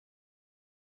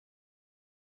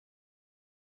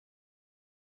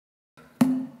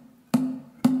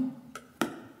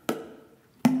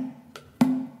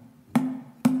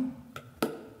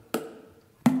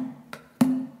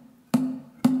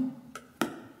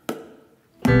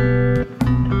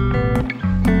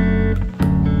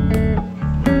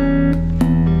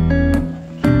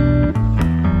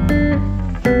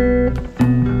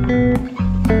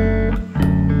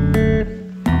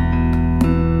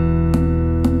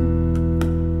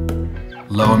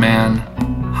Low man,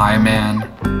 high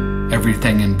man,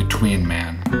 everything in between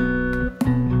man.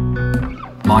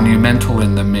 Monumental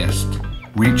in the mist,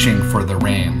 reaching for the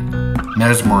rain,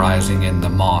 mesmerizing in the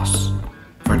moss,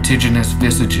 vertiginous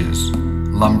visages,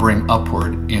 lumbering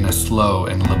upward in a slow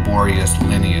and laborious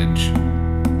lineage.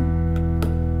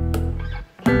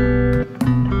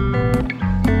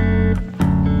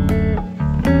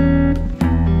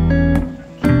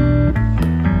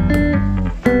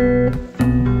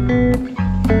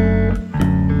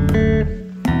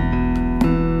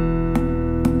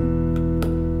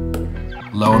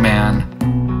 Low man,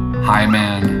 high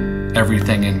man,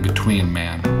 everything in between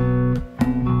man.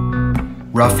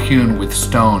 Rough hewn with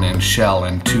stone and shell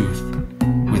and tooth,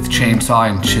 with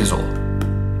chainsaw and chisel,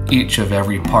 each of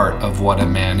every part of what a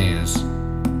man is.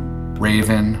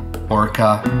 Raven,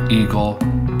 orca, eagle,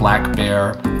 black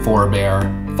bear, forebear,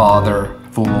 father,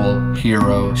 fool,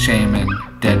 hero, shaman,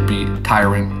 deadbeat,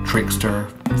 tyrant, trickster,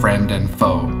 friend and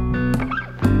foe.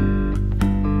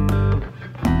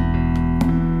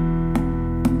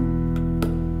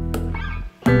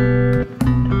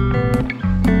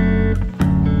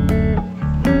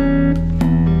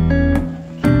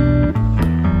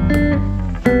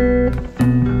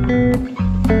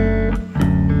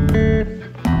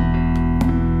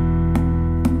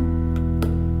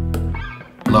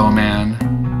 Low man,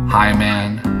 high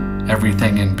man,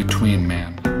 everything in between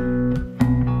man.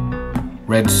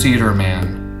 Red cedar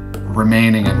man,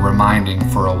 remaining and reminding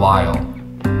for a while,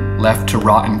 left to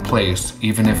rot in place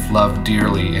even if loved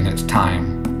dearly in its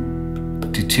time.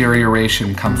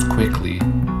 Deterioration comes quickly,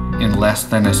 in less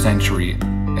than a century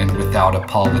and without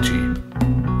apology,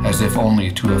 as if only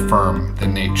to affirm the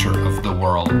nature of the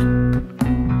world.